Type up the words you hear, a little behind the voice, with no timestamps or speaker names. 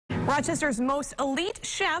Rochester's most elite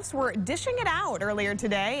chefs were dishing it out earlier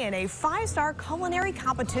today in a five-star culinary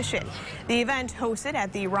competition. The event, hosted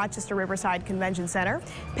at the Rochester Riverside Convention Center,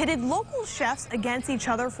 pitted local chefs against each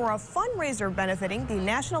other for a fundraiser benefiting the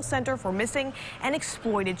National Center for Missing and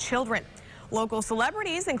Exploited Children. Local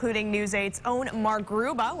celebrities, including News 8's own Mark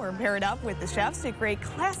Gruba, were paired up with the chefs to create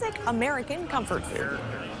classic American comfort food.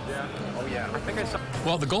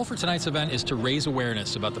 Well, the goal for tonight's event is to raise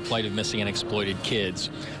awareness about the plight of missing and exploited kids,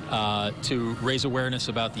 to raise awareness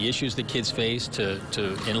about the issues that kids face, to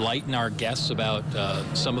enlighten our guests about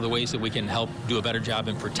some of the ways that we can help do a better job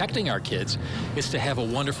in protecting our kids. It's to have a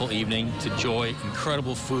wonderful evening, to enjoy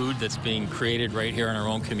incredible food that's being created right here in our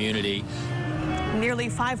own community. Nearly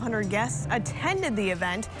 500 guests attended the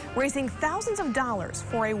event, raising thousands of dollars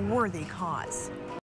for a worthy cause.